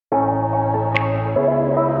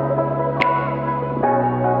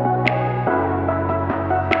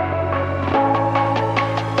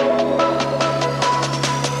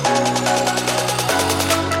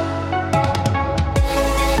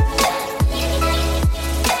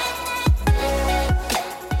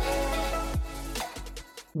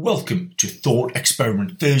Welcome to Thought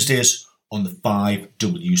Experiment Thursdays on the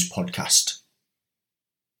 5Ws podcast.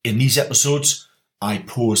 In these episodes, I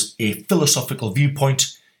pose a philosophical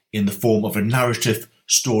viewpoint in the form of a narrative,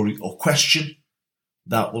 story or question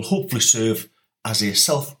that will hopefully serve as a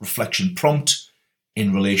self-reflection prompt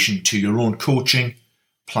in relation to your own coaching,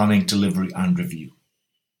 planning, delivery and review.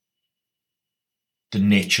 The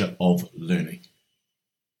nature of learning.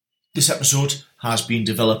 This episode has been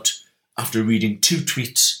developed after reading two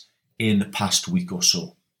tweets in the past week or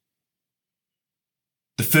so.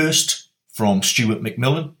 The first from Stuart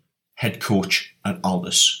McMillan, head coach at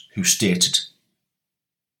Aldous, who stated,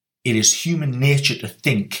 "It is human nature to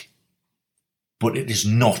think, but it is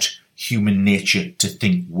not human nature to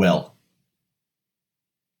think well."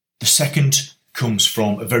 The second comes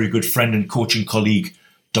from a very good friend and coaching colleague,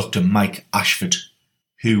 Dr. Mike Ashford,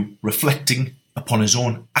 who, reflecting upon his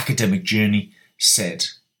own academic journey, said,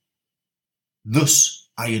 "Thus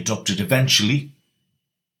I adopted eventually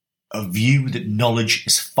a view that knowledge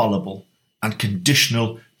is fallible and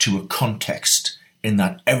conditional to a context, in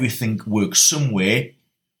that everything works somewhere,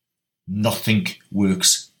 nothing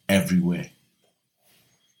works everywhere."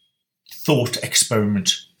 Thought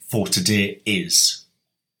experiment for today is: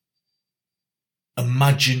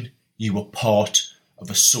 imagine you were part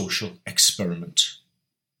of a social experiment.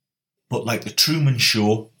 But like the Truman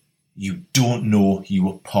Show, you don't know you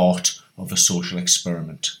were part of a social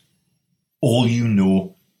experiment. All you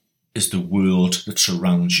know is the world that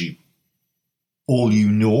surrounds you. All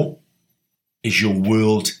you know is your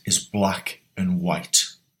world is black and white.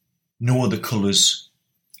 No other colours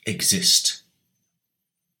exist.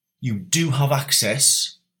 You do have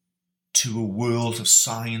access to a world of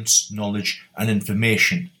science, knowledge and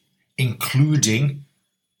information, including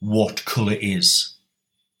what colour is.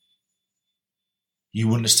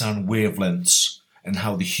 You understand wavelengths and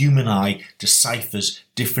how the human eye deciphers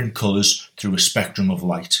different colours through a spectrum of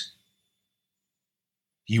light.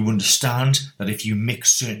 You understand that if you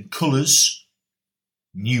mix certain colours,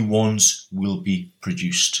 new ones will be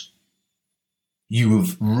produced. You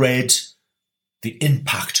have read the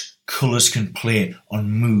impact colours can play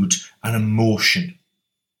on mood and emotion.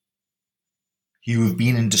 You have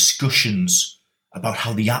been in discussions about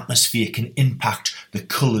how the atmosphere can impact the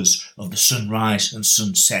colours of the sunrise and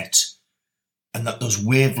sunset, and that those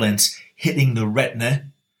wavelengths hitting the retina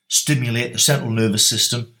stimulate the central nervous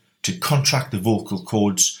system to contract the vocal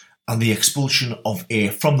cords, and the expulsion of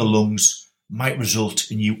air from the lungs might result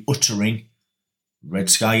in you uttering "red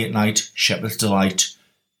sky at night, shepherd's delight,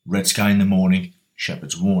 red sky in the morning,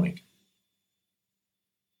 shepherd's warning."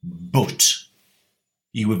 But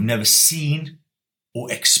you have never seen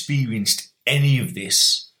or experienced any of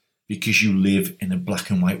this because you live in a black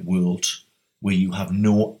and white world where you have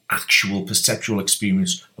no actual perceptual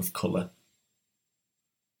experience of colour.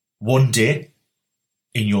 One day,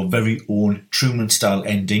 in your very own Truman-style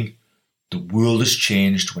ending, the world has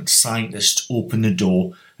changed when scientists open the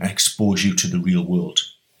door and expose you to the real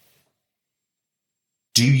world.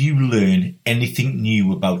 Do you learn anything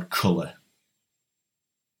new about colour?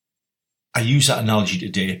 I use that analogy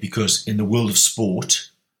today because in the world of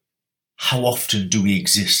sport, how often do we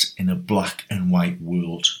exist in a black and white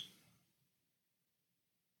world?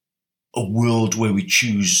 A world where we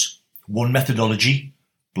choose one methodology,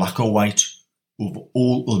 black or white, over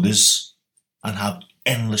all others, and have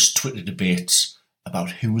endless Twitter debates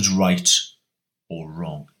about who is right or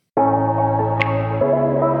wrong.